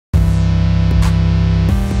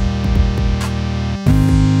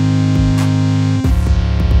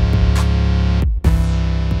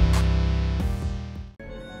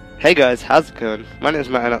Hey guys, how's it going? My name is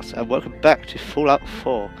Matt and welcome back to Fallout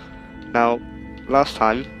 4. Now, last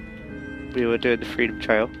time we were doing the Freedom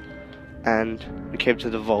Trail and we came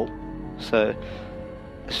to the vault. So,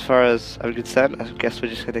 as far as I'm concerned, I guess we're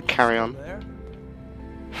just going to carry on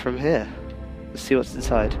from here. Let's see what's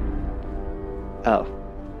inside. Oh,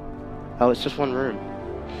 it's just one room.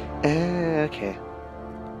 Okay.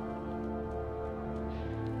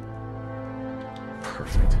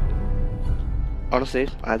 Perfect. Honestly,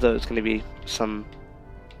 I thought it was going to be some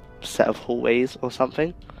set of hallways or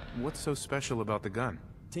something. What's so special about the gun?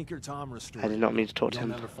 Tinker Tom restored. I did not mean to talk to him.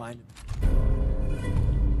 You'll never find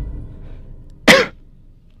it.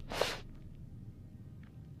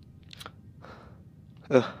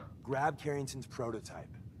 Ugh. Grab Carrington's prototype.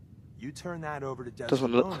 You turn that over to Desmond.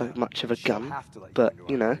 Doesn't look like much of a gun, but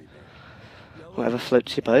you know, whatever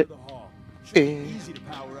floats your boat.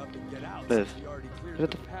 Move.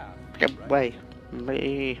 Get away.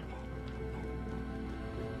 Me.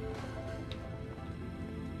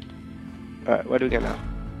 Alright, where do we go now?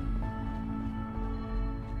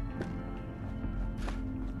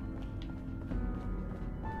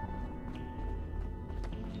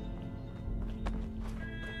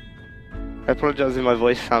 I apologise if my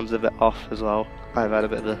voice sounds a bit off as well. I've had a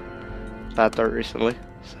bit of a bad throat recently,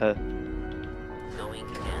 so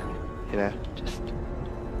you know, just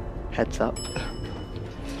heads up.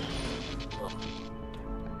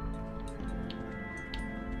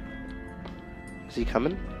 Is he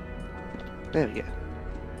coming? There we go.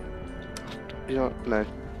 You know what? No.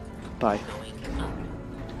 Bye.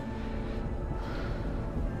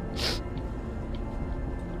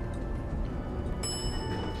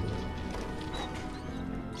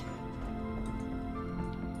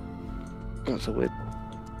 That's a weird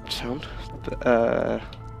sound. But,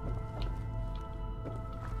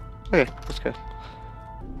 okay, let's go.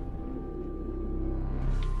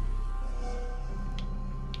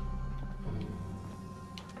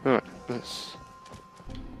 Alright, let's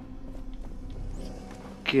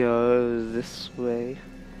go this way.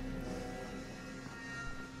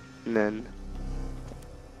 And then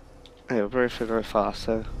we're very fast,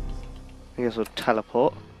 so I guess we'll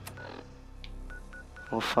teleport.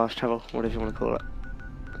 Or fast travel, whatever you want to call it.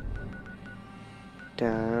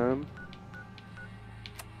 Down.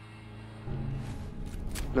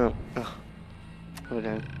 No, oh. Go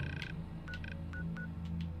down.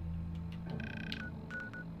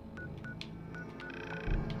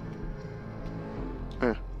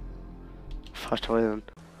 Fast away then.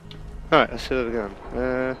 Alright, let's see where we're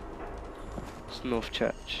going. It's North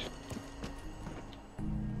Church.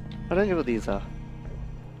 I don't know what these are.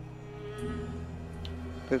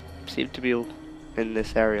 They seem to be all in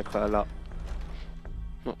this area quite a lot.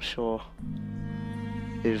 Not sure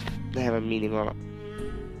if they have a meaning or not,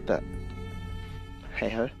 but hey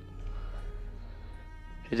ho.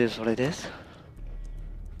 It is what it is.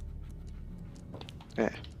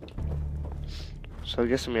 Yeah. So I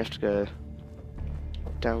guess we have to go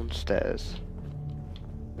downstairs.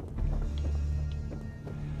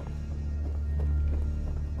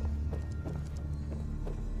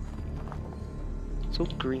 It's all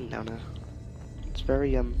green down here. It's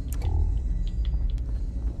very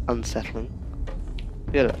unsettling.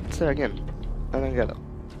 Yeah, look, it's there again. I don't get it.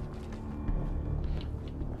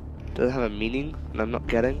 Does it have a meaning and I'm not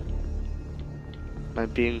getting? Am I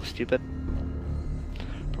being stupid?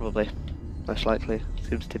 Probably. Most likely.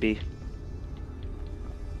 Seems to be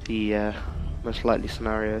the most likely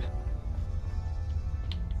scenario.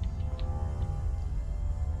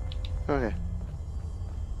 Okay.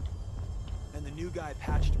 And the new guy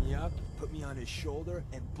patched me up, put me on his shoulder,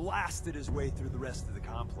 and blasted his way through the rest of the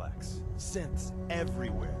complex. Synths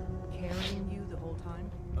everywhere. Carrying you the whole time?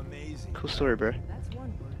 Amazing. Cool story, bro. That's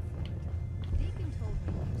one word for it. Deacon told me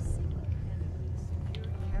you single-handedly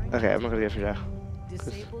secured carrying Okay, I'm not gonna go through that.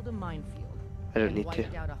 disabled a minefield. I don't and need to.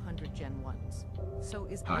 wiped out 100 Gen 1s. So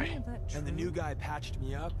is Hi. any of that true? And the new guy patched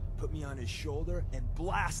me up, put me on his shoulder, and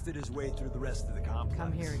blasted his way through the rest of the complex.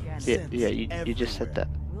 Come here again. Yeah, Synths you just said everywhere.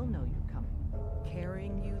 that. We'll know you're coming.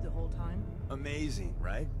 Carrying you the whole time? Amazing,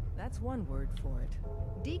 right? That's one word for it.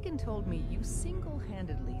 Deacon told me you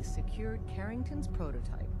single-handedly secured Carrington's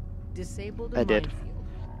prototype, disabled a I did. minefield,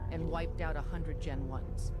 and wiped out 100 Gen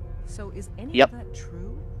 1s. So is any Yep. of that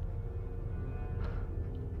true?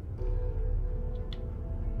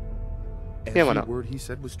 Yeah, why Every not? word he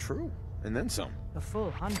said was true, and then some. A full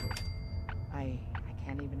 100. I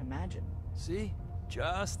can't even imagine. See?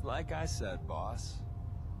 Just like I said, boss.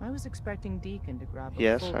 I was expecting Deacon to grab a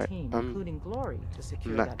Yes, full right. team, I'm including Glory, to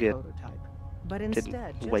secure not that good. prototype. But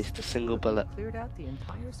instead, Didn't waste a the two single of you bullet. cleared out the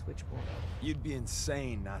entire switchboard. You'd be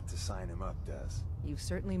insane not to sign him up, Des. You've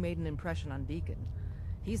certainly made an impression on Deacon.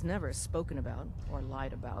 He's never spoken about, or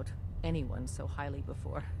lied about, anyone so highly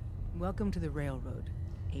before. Welcome to the Railroad,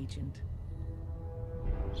 Agent.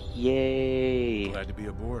 Yay! Glad to be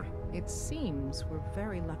aboard. It seems we're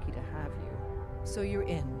very lucky to have you. So you're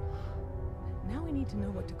in. Now we need to know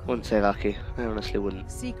what to call Wouldn't you. say lucky. I honestly wouldn't.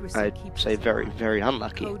 Secrecy I'd keeps say us very, alive. very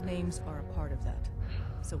unlucky. Code names are a part of that.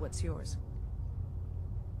 So what's yours?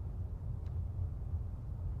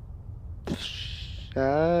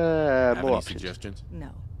 Have More any options. suggestions?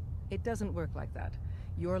 No. It doesn't work like that.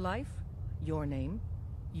 Your life, your name,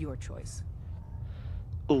 your choice.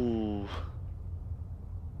 Ooh.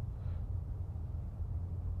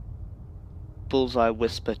 Bullseye,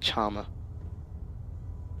 Whisper, Charmer.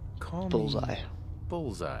 Call me Bullseye.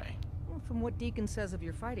 Bullseye. Well, from what Deacon says of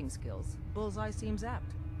your fighting skills, Bullseye seems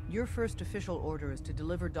apt. Your first official order is to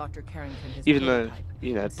deliver Dr. Carrington his Even though, prototype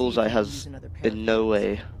you know, and see if Bullseye he can has use another pair in of no hands.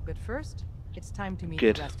 way... But first, it's time to meet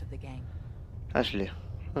Good. the rest of the gang. Actually,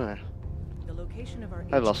 alright. The location of our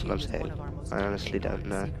I lost HQ what I'm is saying. one of our most I honestly don't guarded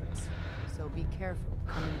know. secrets. So be careful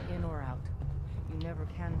coming in or out. You never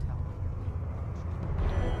can tell.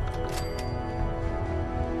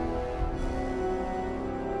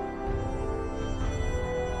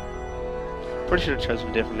 Pretty should have chosen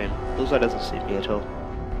a different name. Bullseye doesn't suit me at all.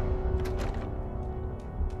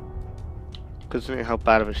 Considering how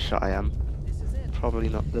bad of a shot I am, This is it. probably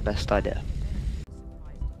not the best idea.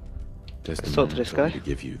 Just Let's talk to this guy. to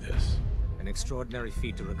give you this. An extraordinary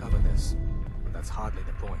feat to recover this, but that's hardly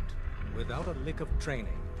the point. Without a lick of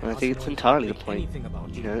training, And I us think it's knowing entirely the hardly point. anything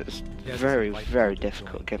about You know, it's Des is very, invited very to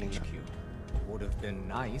difficult join getting that. HQ. Would have been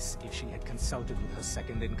nice if she had consulted with her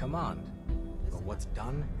second in command. But what's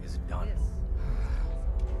done is done.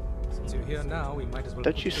 Since you're here now, we might as well.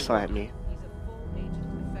 Don't put you to sigh work. at me. He's a full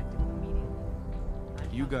agent, effective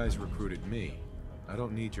immediately. You guys recruited me. I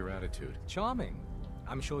don't need your attitude. Charming.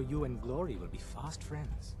 I'm sure you and Glory will be fast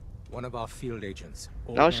friends. One of our field agents.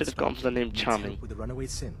 Now I should have gone for the name needs Charming. help with the runaway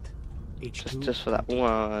synth. HQ Just for that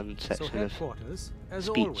one So section of... headquarters, as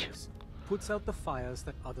speech. always, puts out the fires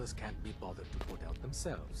that others can't be bothered to put out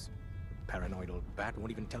themselves. Paranoid old bat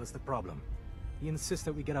won't even tell us the problem. He insists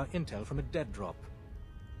that we get our intel from a dead drop.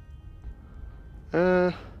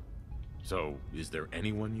 So, is there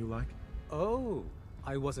anyone you like? Oh,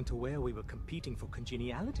 I wasn't aware we were competing for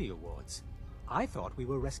congeniality awards. I thought we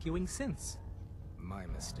were rescuing synths. My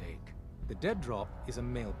mistake. The dead drop is a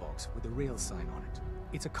mailbox with a rail sign on it.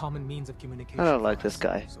 It's a common means of communication. I don't for like us, this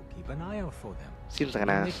guy. So keep an eye out for them. Seems like an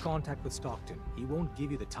When you ass. make contact with Stockton, he won't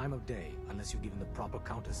give you the time of day unless you give him the proper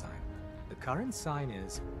countersign. The current sign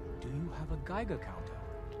is, do you have a Geiger counter?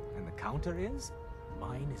 And the counter is,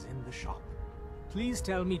 mine is in the shop. Please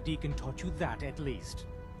tell me Deacon taught you that at least.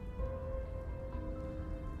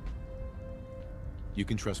 You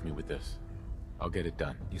can trust me with this. I'll get it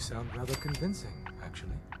done. You sound rather convincing,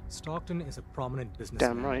 actually. Stockton is a prominent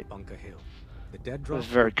businessman Damn right. in Bunker Hill. The dead I'm drop a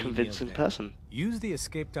very will be near convincing there. person. Use the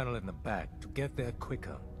escape tunnel in the back to get there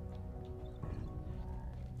quicker.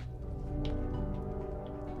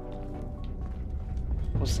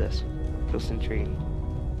 What's this? Looks intriguing.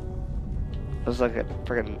 Looks like a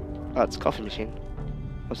friggin'... Oh, it's a coffee machine.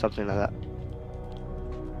 Or something like that.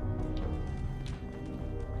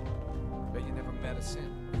 Bet you never met a sin.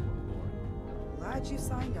 Glad you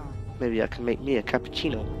signed on. Maybe I can make me a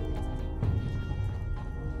cappuccino.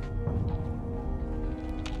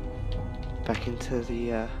 Back into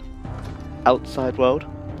the outside world.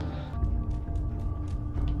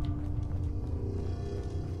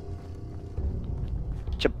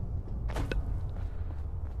 Jump.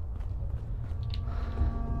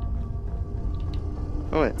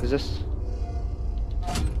 Oh wait, is this?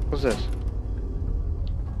 What's this?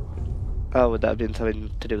 Oh, would that have been something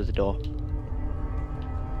to do with the door?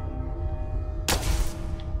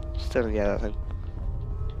 Still don't get that thing.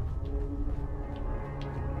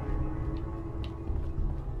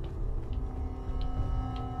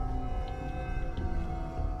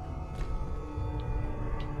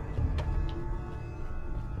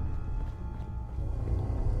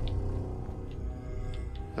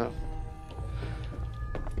 Oh.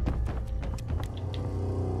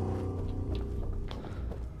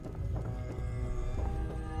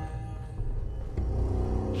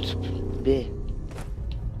 There.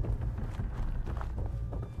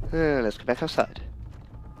 Let's go back outside.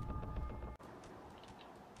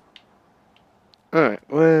 Alright,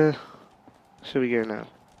 where should we go now?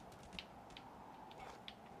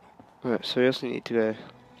 Alright, so we also need to go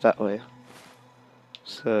that way.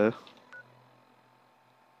 So...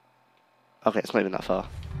 Okay, it's not even that far.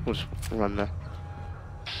 We'll just run there.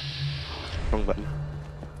 Wrong button.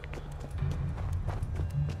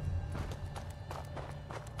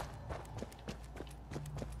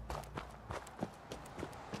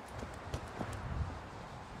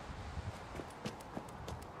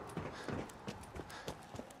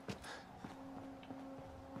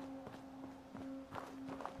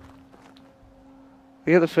 I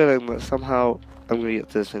get the feeling that somehow I'm gonna get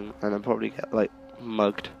to this thing and I'll probably get like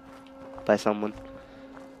mugged by someone.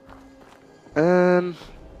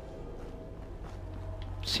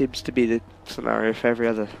 Seems to be the scenario for every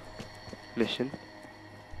other mission.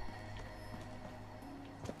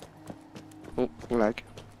 Oh, lag.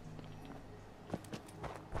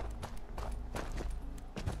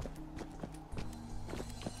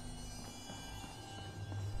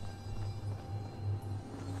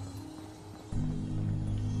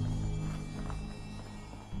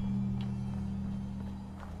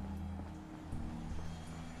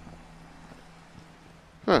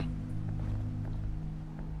 Huh.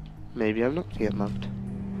 Maybe I'm not gonna get mugged.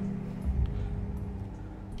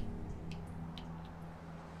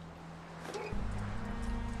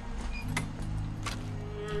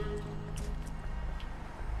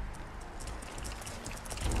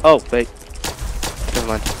 Oh, wait. Never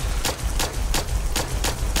mind.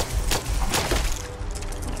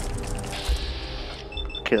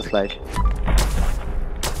 Okay, that's lag.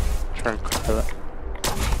 Try and clear that.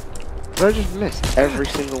 Did I just miss every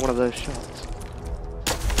single one of those shots?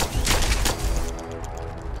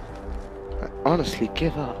 I honestly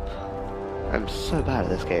give up. I'm so bad at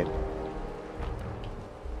this game.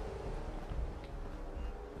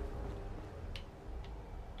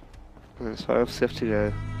 And so I obviously have to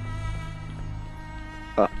go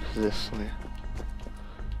up this way.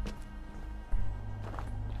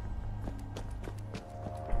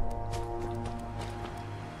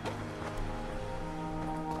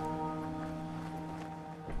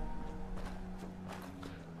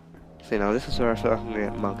 See, now this is where I feel like I'm gonna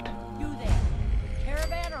get mugged. You there?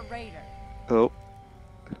 Caravan or raider? Oh.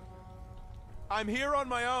 I'm here on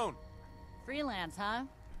my own. Freelance, huh?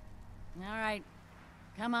 Alright.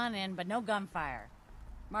 Come on in, but no gunfire.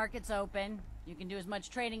 Market's open. You can do as much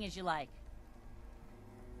trading as you like.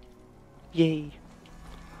 Yay.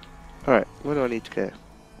 Alright, where do I need to go?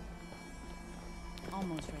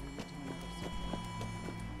 Almost ready to do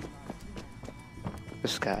another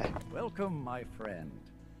This guy. Welcome, my friend.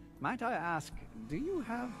 Might I ask, do you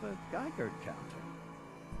have a Geiger counter?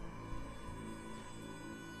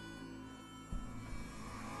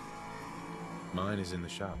 Mine is in the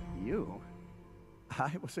shop. You?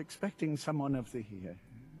 I was expecting someone of the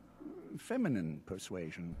feminine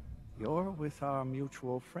persuasion. You're with our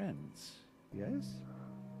mutual friends, yes?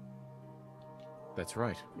 That's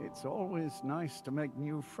right. It's always nice to make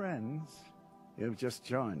new friends. You've just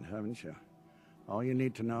joined, haven't you? All you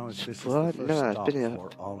need to know is this is the What? first No, it's stop been here for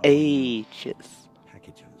all our ages.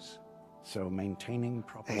 packages. So maintaining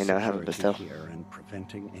proper Hey, no, I haven't, but security still. here and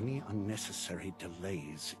preventing any unnecessary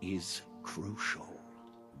delays is crucial.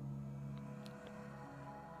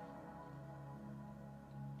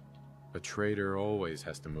 A trader always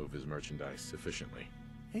has to move his merchandise efficiently.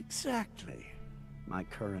 Exactly. My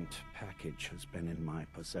current package has been in my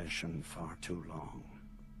possession far too long.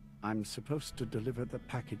 I'm supposed to deliver the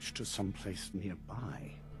package to someplace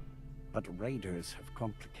nearby, but raiders have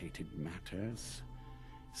complicated matters.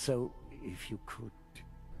 So, if you could...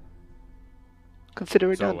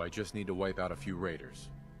 Consider it So done. I just need to wipe out a few raiders.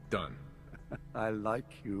 Done. I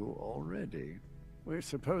like you already. We're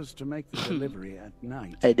supposed to make the delivery at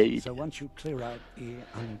night. I know you So do. once you clear out the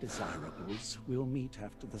undesirables, we'll meet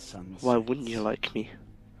after the sun Why sets. wouldn't you like me?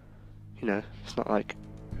 You know, it's not like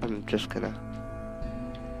I'm just gonna...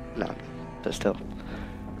 No, but still.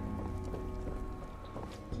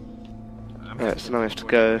 Alright, so now we have to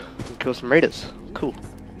go and kill some raiders. Cool.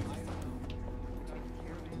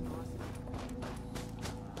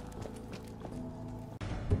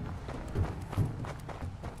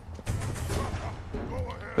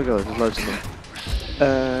 Oh god, there's loads of them.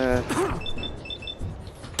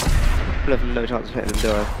 I'll have no chance of hitting them,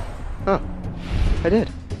 do I? Oh, I did.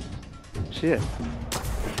 Shit.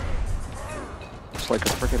 It's like a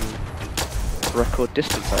freaking record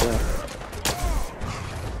distance like that.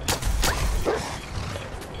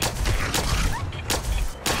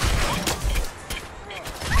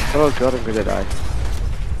 Oh god, I'm gonna die.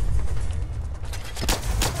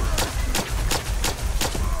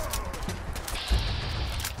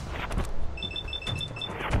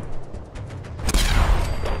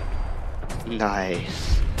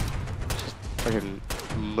 Nice. Just fucking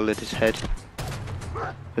mullet his head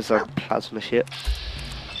with some plasma shit.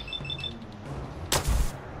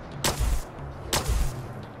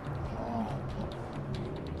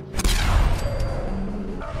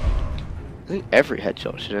 think every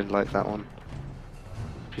headshot should end like that one.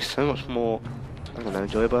 It'd be so much more, I don't know,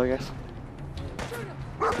 enjoyable, I guess.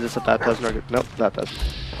 Is this a bad person or a good? Nope, bad person.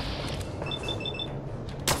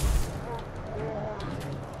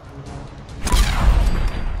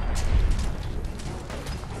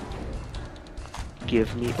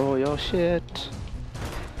 Give me all your shit.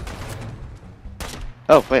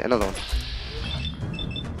 Oh, wait, another one.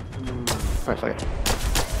 Alright, fuck it.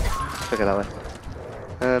 Fuck it that way.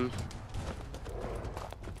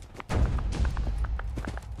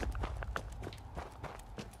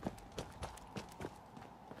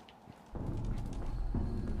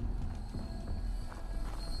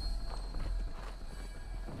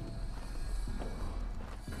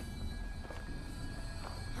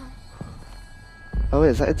 Oh,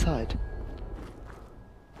 is that inside?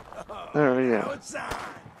 Oh, yeah.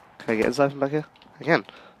 Can I get inside from back here? I can.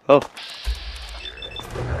 Oh.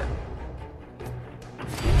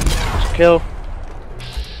 Kill.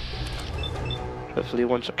 Hopefully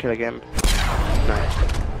one shot kill again. Nice.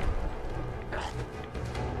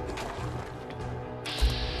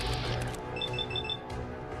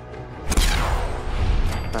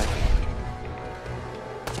 Nice.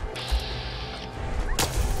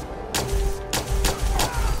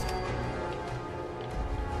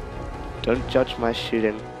 Don't judge my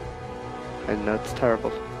shooting. I know it's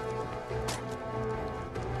terrible.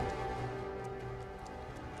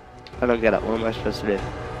 I don't get it. What am I supposed to do?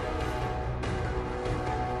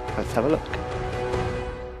 Let's have a look.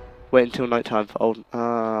 Wait until nighttime for old.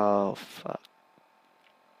 Oh, fuck.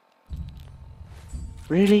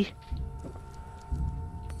 Really?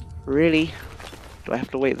 Really? Do I have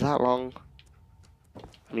to wait that long?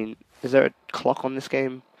 I mean, is there a clock on this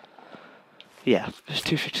game? Yeah, it's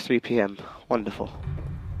 2:53 PM. Wonderful.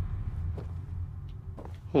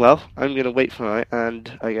 Well, I'm gonna wait for night,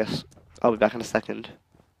 and I guess I'll be back in a second.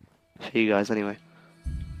 For you guys, anyway.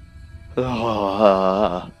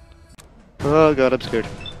 Oh god, I'm scared.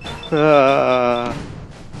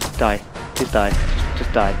 Die. Please die.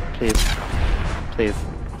 Just die. Please. Please.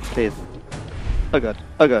 Please. Oh god.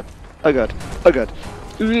 Oh god. Oh god. Oh god.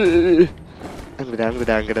 I'm gonna die. I'm gonna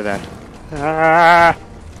die. I'm gonna die. Ah!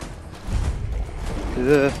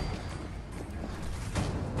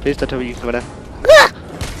 Please don't tell me you can go down. Ah!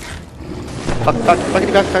 Fuck, fuck, fuck,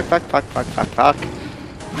 fuck, fuck, fuck, fuck, fuck.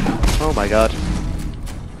 Oh my god.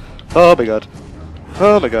 Oh my god.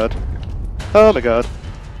 Oh my god. Oh my god.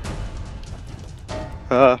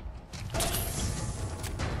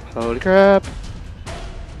 Holy crap.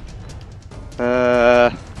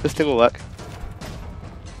 This thing will work.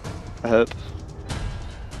 I hope.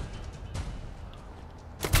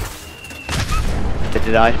 Did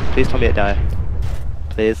it die? Please tell me it died.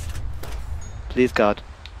 Please. Please God.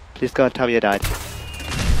 Please God, tell me it died.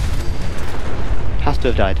 Has to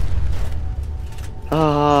have died.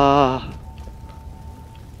 Ah.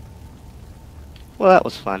 Well, that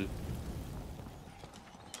was fun.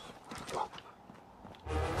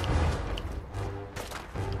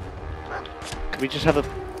 Can we just have a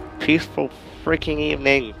peaceful freaking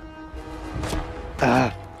evening?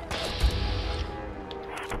 Ah.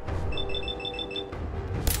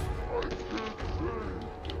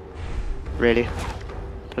 Really?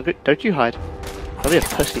 Don't you hide. Don't be a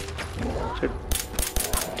pussy.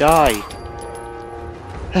 Die.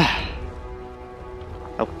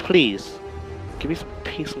 Oh, please. Give me some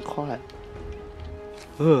peace and quiet.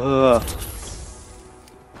 Ugh.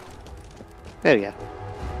 There we go.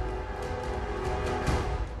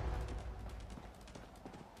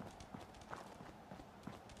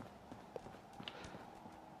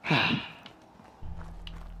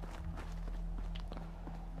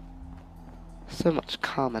 So much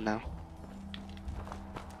calmer now.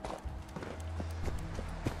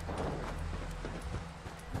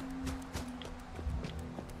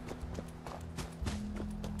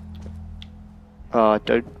 Oh,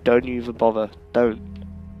 don't even bother. Don't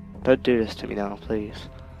do this to me now, please.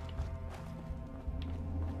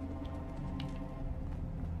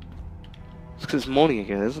 It's 'cause it's morning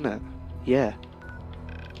again, isn't it? Yeah.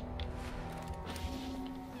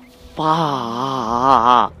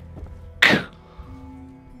 Fuck.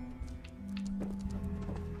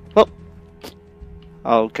 Well,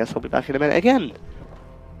 I guess I'll be back in a minute again.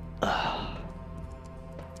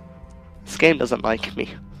 This game doesn't like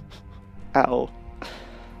me at all.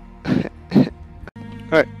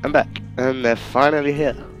 Alright, I'm back, and they're finally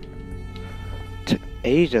here. Took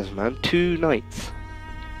ages, man. 2 nights.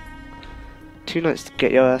 2 nights to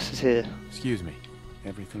get your asses here. Excuse me.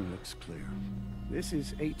 Everything looks clear. This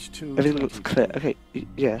is H2. Everything looks clear. Okay,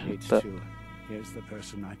 yeah, H2. but... Here's the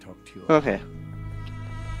person I talked to you. Okay.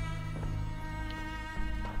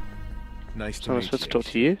 Nice to So I'm meet supposed you. to talk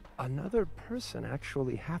to you? Another person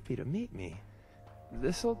actually happy to meet me.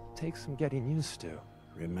 This'll take some getting used to.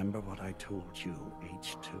 Remember what I told you,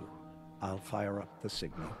 H2. I'll fire up the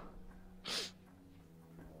signal.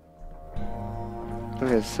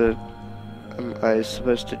 Okay, so am I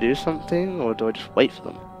supposed to do something, or do I just wait for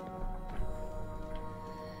them?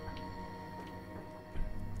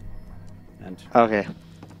 And Okay.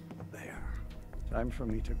 there. Time for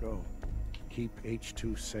me to go. Keep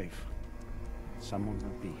H2 safe. Someone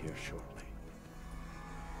will be here shortly.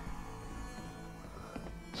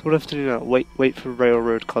 So what do I have to do now? Wait for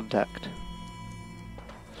railroad contact.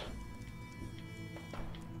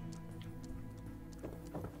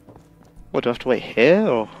 What, do I have to wait here,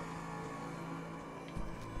 or?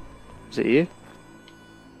 Is it you?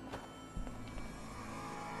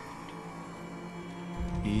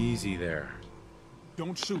 Easy there.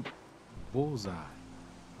 Don't shoot. Bullseye,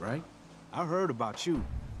 right? I heard about you.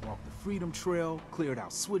 Walked the Freedom Trail, cleared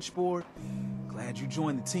out Switchboard. Glad you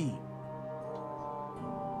joined the team.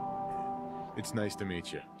 It's nice to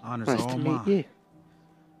meet you. Honors Nice all to meet mine. you.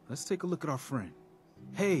 Let's take a look at our friend.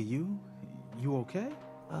 Hey, you okay?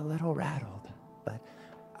 A little rattled, but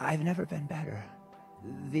I've never been better.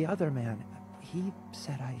 The other man, he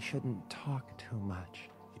said I shouldn't talk too much.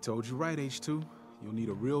 He told you right, H2. You'll need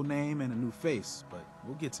a real name and a new face, but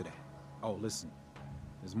we'll get to that. Oh, listen.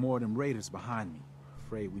 There's more of them raiders behind me.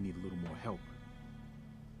 Afraid we need a little more help.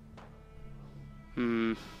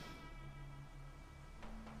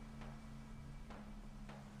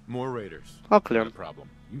 More raiders. I'll clear Not a them. problem.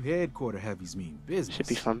 You headquarter heavies mean business. Should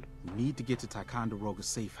be fun. We need to get to Ticonderoga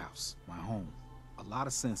Safe House, my home. A lot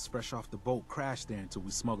of sense fresh off the boat crashed there until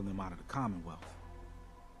we smuggled them out of the Commonwealth.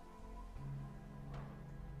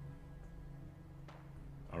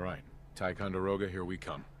 All right. Ticonderoga, here we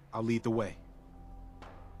come. I'll lead the way.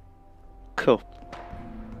 Cool.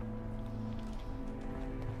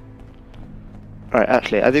 Alright,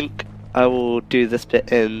 actually, I think I will do this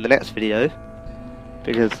bit in the next video,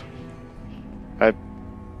 because I've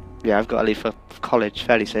got to leave for college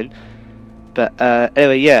fairly soon. But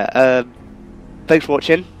anyway, yeah, thanks for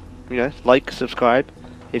watching. You know, like, subscribe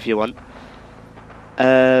if you want.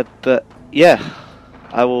 But yeah,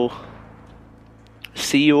 I will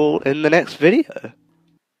see you all in the next video.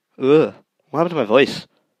 Ugh, what happened to my voice?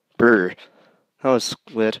 Brr. That was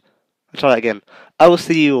weird. I'll try that again. I will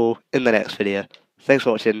see you all in the next video. Thanks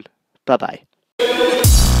for watching. Bye bye.